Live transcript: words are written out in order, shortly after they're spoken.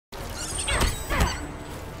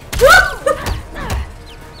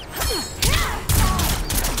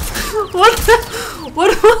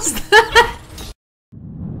What was that?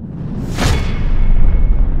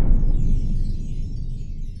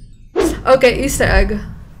 Okay, Easter egg.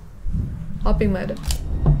 Hopping mad.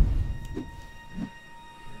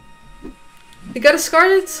 You got a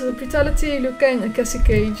Scarlet, Brutality, Liu Kang, and Cassie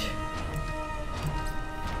Cage.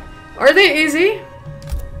 Are they easy?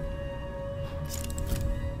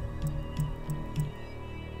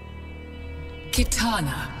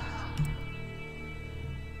 Kitana.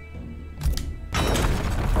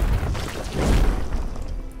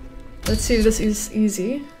 Let's see if this is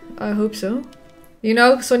easy. I hope so. You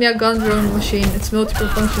know, Sonya gun drone machine, it's multiple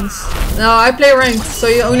functions. No, I play ranked, so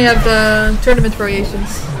you only have the tournament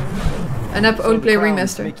variations. And I only play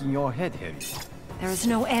Ringmaster. Making your head heavy. There is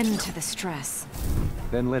no end to the stress.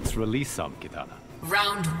 Then let's release some, Kitana.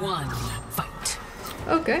 Round 1, fight.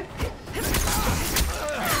 Okay.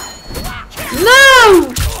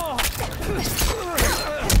 No!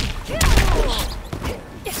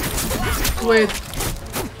 Wait.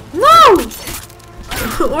 No!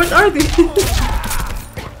 What are these?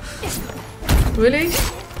 Really?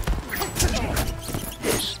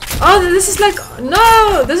 Oh, this is like...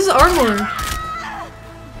 No! This is armor.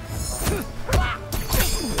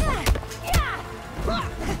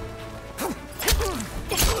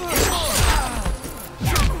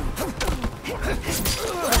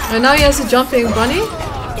 And now he has a jumping bunny.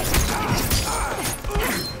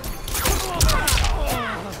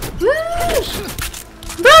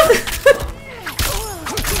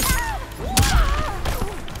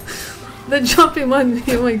 The jumping bunny,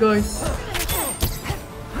 oh my god.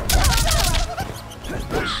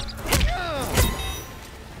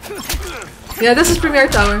 Yeah, this is Premier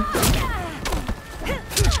Tower.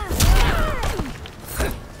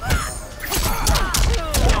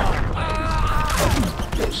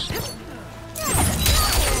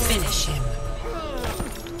 Finish him.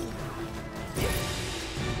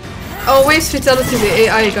 Oh, waste fatality the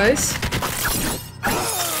AI, guys.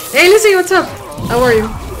 Hey Lizzie, what's up? How are you?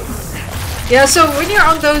 Yeah, so when you're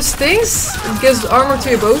on those things, it gives armor to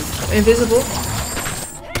you both, invisible.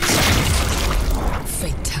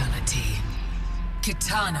 Fatality.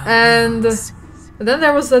 Kitana. And then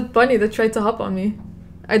there was that bunny that tried to hop on me.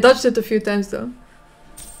 I dodged it a few times though.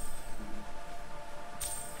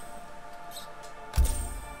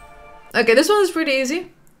 Okay, this one is pretty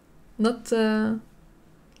easy. Not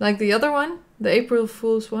like the other one, the April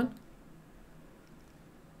Fool's one.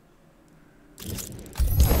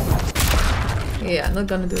 Yeah, not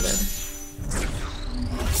gonna do that.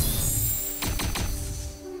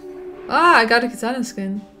 Ah, I got a Kitana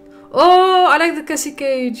skin. Oh, I like the Cassie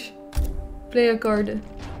Cage. Play a card.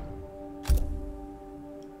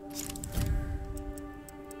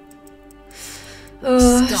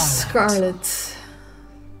 Scarlet.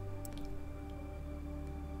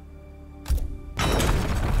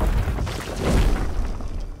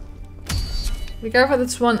 Be careful,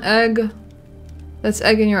 that's one egg. That's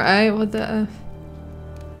egg in your eye. What the F?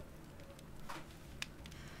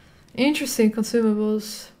 Interesting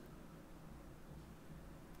consumables.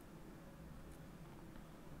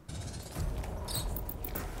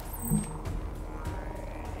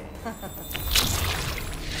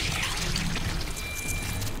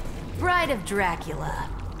 Bride of Dracula.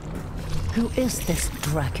 Who is this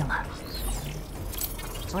Dracula?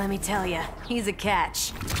 Let me tell you, he's a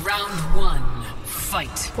catch. Round 1,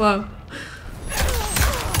 fight. Wow.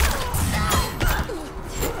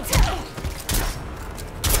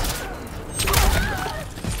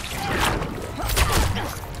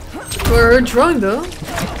 For her drone though.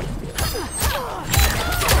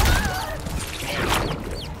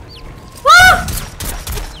 Ah!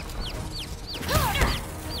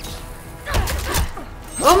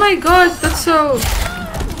 Oh my god, that's so...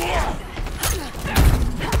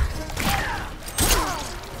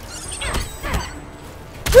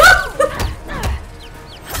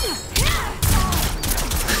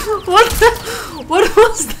 What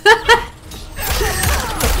was that?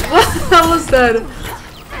 What was that?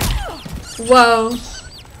 Wow.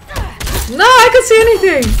 No, I can see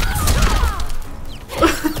anything!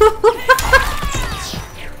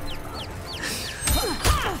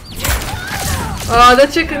 Oh,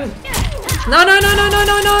 that chicken... No, no, no, no, no,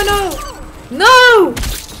 no, no, no! No!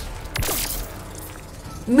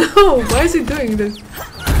 No! Why is he doing this?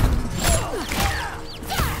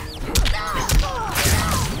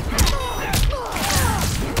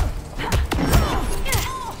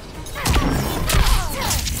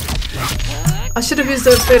 I should have used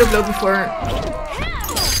the fatal blow before.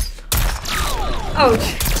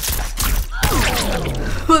 Ouch.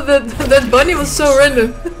 That bunny was so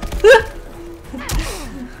random.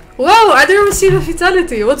 Whoa, I didn't receive a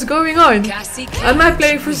fatality. What's going on? Am I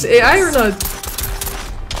playing versus AI or not?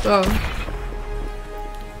 Wow.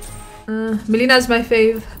 Melina's my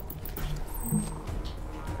fave.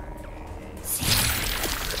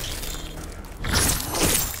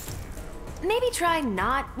 Maybe try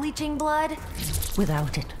not leeching blood?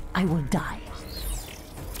 Without it, I will die.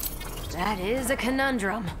 That is a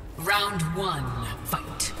conundrum. Round 1,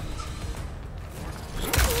 fight.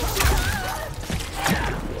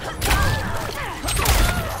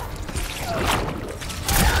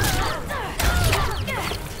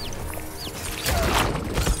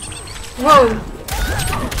 Whoa!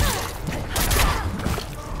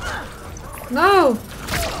 No!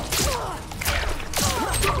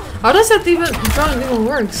 How does that even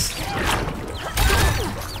works?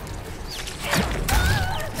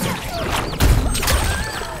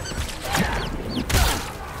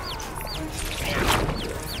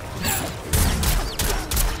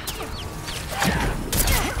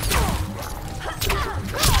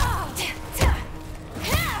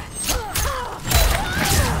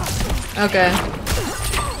 Okay.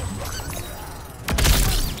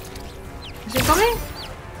 Is he coming?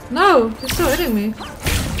 No, he's still hitting me.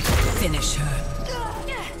 Finish her.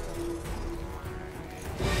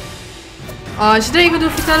 She didn't even do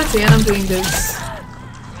fatality and I'm doing this.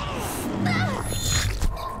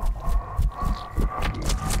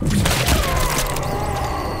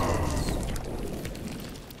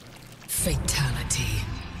 Fatality.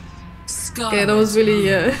 Okay, that was really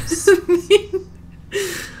mean.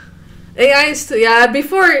 AI is still, yeah,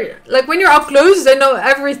 before, like when you're up close, they know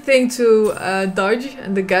everything to dodge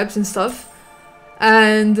and the gaps and stuff.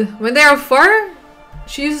 And when they are far,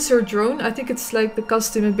 she uses her drone. I think it's like the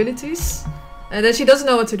custom abilities. And then she doesn't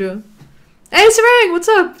know what to do. Hey, Sarang, what's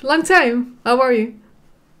up? Long time. How are you?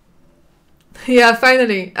 Yeah,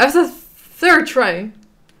 finally. After the third try.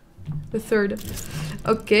 The third.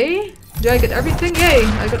 Okay. Do I get everything? Yay,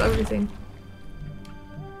 I got everything.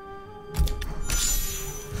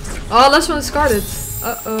 Oh, last one discarded.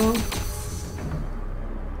 Uh-oh.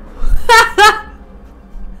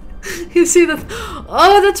 You see that?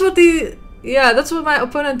 Oh, that's what the... Yeah, that's what my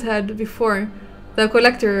opponent had before. The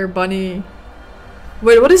collector bunny.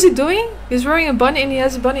 Wait, what is he doing? He's wearing a bunny and he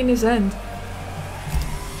has a bunny in his hand.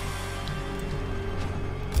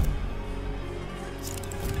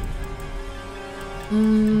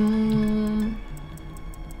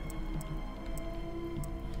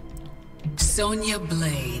 Sonya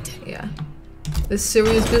Blade. Yeah. This is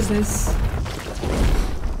serious business.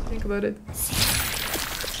 Think about it.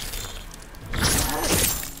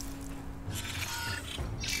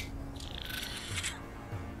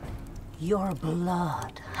 Your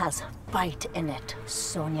blood has fight in it,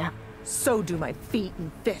 Sonya. So do my feet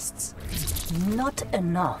and fists. Not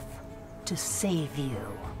enough to save you.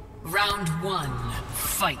 Round 1,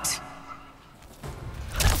 fight.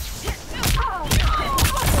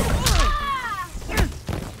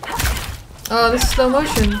 Oh, this is slow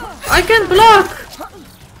motion. I can't block!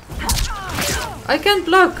 I can't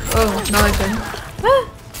block! Oh, now I can. Ah.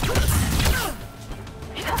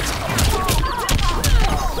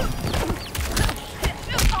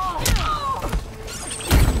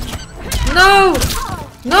 No!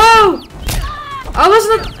 No! I was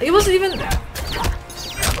not... It wasn't even...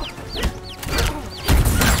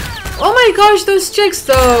 Oh my gosh, those chicks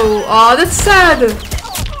though! Oh, that's sad!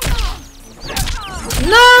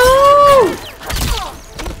 No!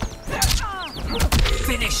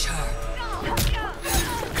 Finish her.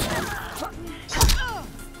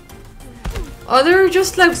 Oh, they're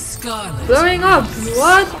just like Scarlet. blowing up.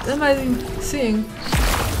 What am I seeing?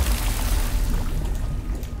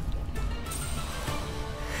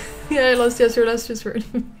 Yeah, I lost yes, your last just word.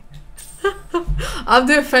 I'm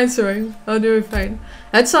doing fine, sorry. I'm doing fine.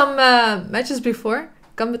 I had some matches before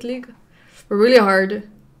Kombat League. Were really hard.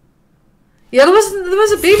 Yeah, there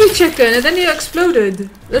was a baby chicken and then he exploded.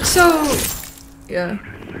 That's so... yeah.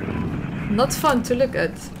 Not fun to look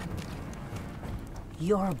at.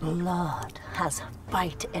 Your blood has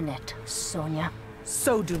fight in it, Sonya.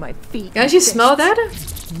 So do my feet. Can she smell that?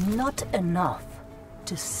 Not enough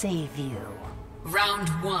to save you. Round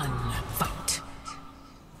 1, fight.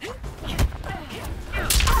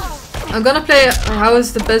 I'm gonna play how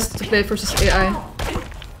is the best to play versus AI.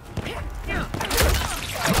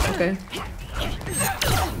 Okay.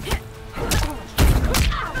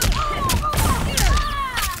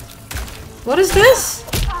 What is this?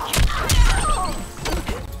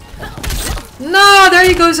 No, there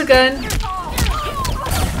he goes again.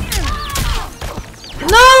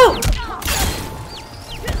 No!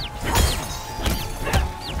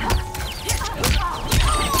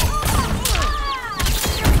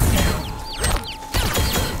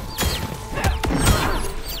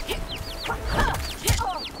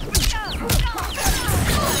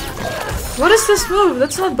 this move?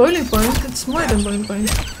 That's not boiling point. It's more than boiling point.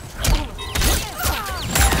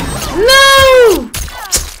 No!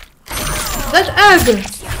 That egg!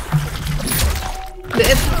 The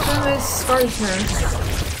infamous scarlet hair.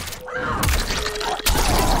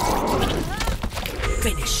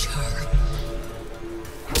 Finish her.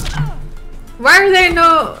 Why are they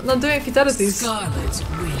not doing fatalities? Scarlet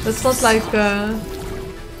wins. That's not like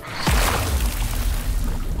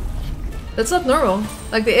that's not normal.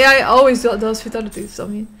 Like the AI always does fatalities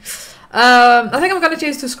on me. I think I'm gonna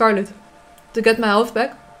change to Scarlet to get my health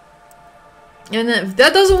back. And if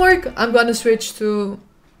that doesn't work, I'm gonna switch to...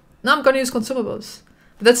 No, I'm gonna use consumables.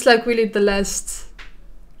 But that's like really the last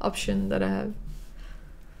option that I have.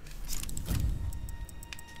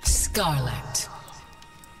 Scarlet.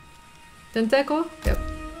 Tentacle? Yep.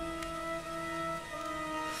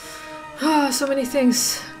 Ah, so many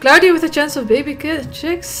things. Cloudy with a chance of baby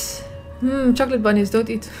chicks? Chocolate bunnies, don't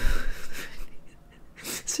eat.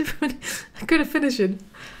 I couldn't finish it.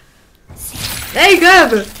 Hey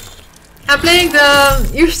Gab! I'm playing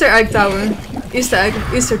the Easter egg tower.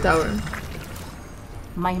 Easter tower.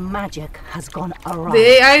 My magic has gone awry. The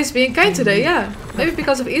AI is being kind today, yeah. Maybe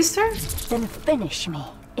because of Easter? Then finish me,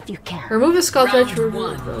 if you can. Remove a skull Round patch.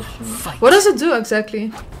 one, fight. What does it do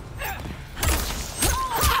exactly?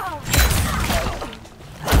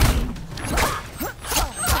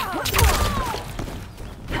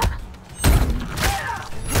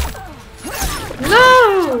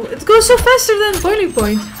 No! It goes so faster than boiling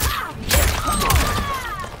point.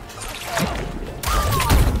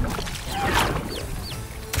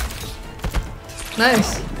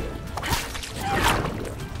 Nice.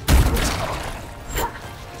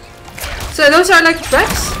 So those are like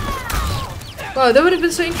tracks? Wow, that would have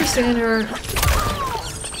been so interesting in her.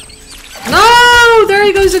 No! There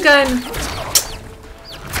he goes again.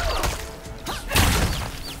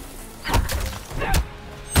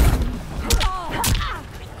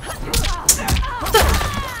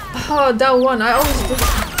 Oh, that one. I always do.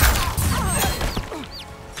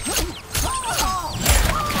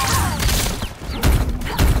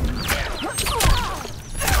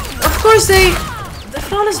 Of course they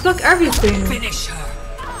flawless block everything. Finish her.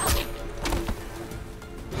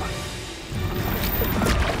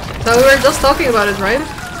 So we were just talking about it, right?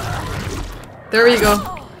 There we go.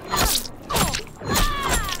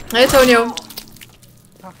 Hey, Tonio.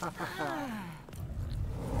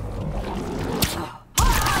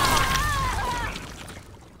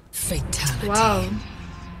 Fatality. Wow.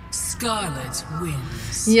 Scarlet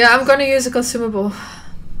wins. Yeah, I'm gonna use a consumable.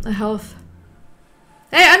 A health.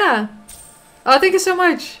 Hey, Anna! Oh, thank you so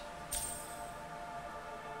much.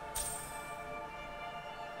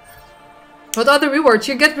 What other rewards?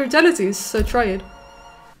 You get brutalities, so try it.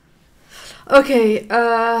 Okay,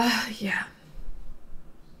 yeah.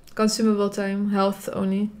 Consumable time, health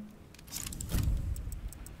only.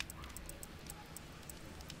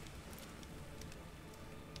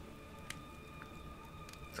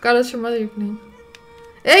 Scarlet's your mother, you can name.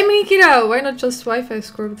 Hey, Minikira! Why not just Wi-Fi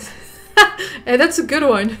scored? Hey, that's a good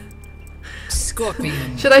one.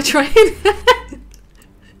 Scorpion. Should I try it?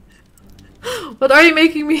 What are you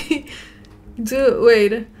making me do?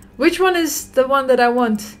 Wait, which one is the one that I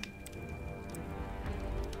want?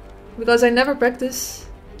 Because I never practice.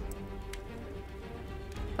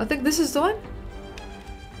 I think this is the one?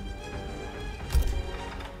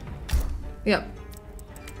 Yep.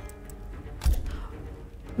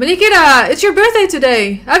 Manikira, it's your birthday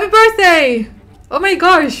today! Happy birthday! Oh my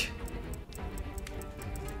gosh!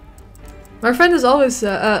 My friend is always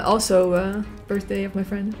also birthday of my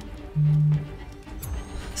friend.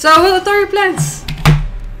 So what are your plans?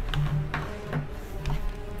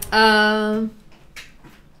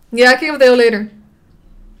 Yeah, King of the Hill later.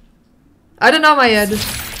 I don't know my head.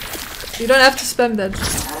 You don't have to spam that.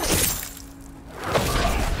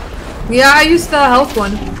 Yeah, I used the health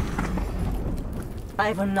one.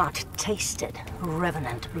 I've not tasted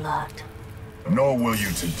revenant blood. Nor will you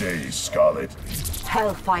today, Scarlet.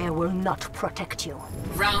 Hellfire will not protect you.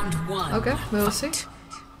 Round one. Okay, we'll see.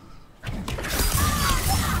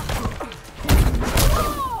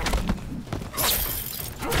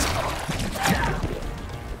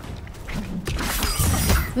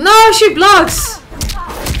 No, she blocks!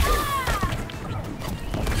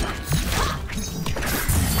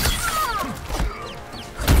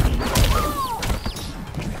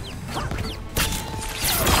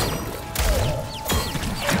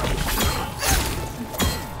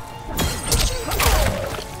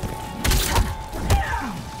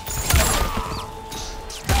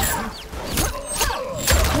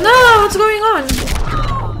 No, what's going on?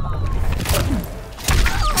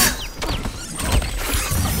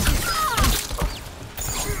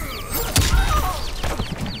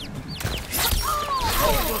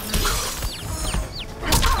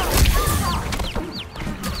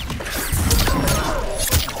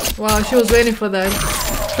 Wow, she was waiting for that.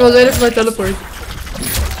 She was waiting for my teleport.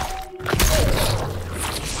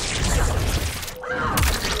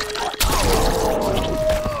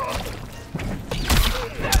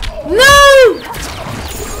 No!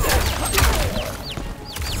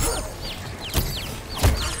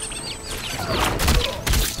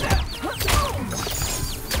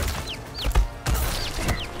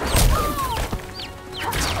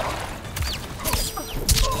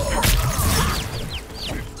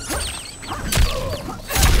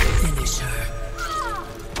 Finish her.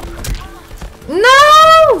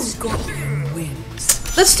 No! Scorpion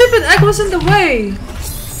wins. That stupid egg was in the way!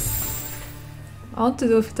 I want to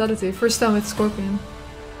do a fatality. First time with Scorpion.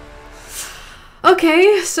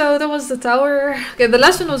 Okay, so that was the tower. Okay, the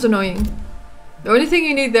last one was annoying. The only thing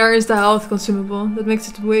you need there is the health consumable. That makes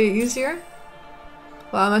it way easier.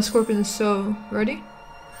 Wow, my Scorpion is so ready.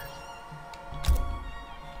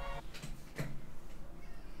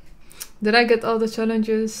 Did I get all the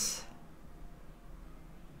challenges?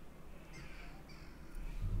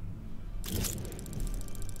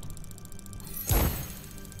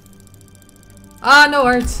 Ah, no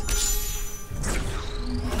arts.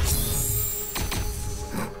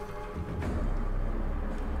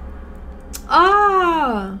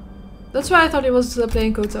 Ah! That's why I thought he was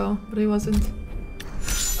playing Koto, but he wasn't.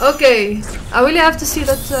 Okay, I really have to see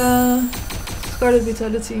that Scarlet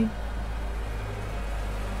Vitality.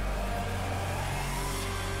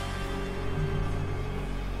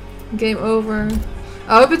 Game over.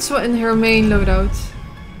 I hope it's in her main loadout.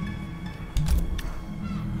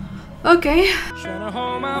 Okay. Trying to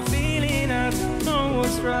hold my feeling, I don't know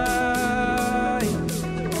what's right.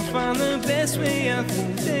 I'll find the best way, I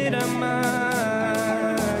think that I might.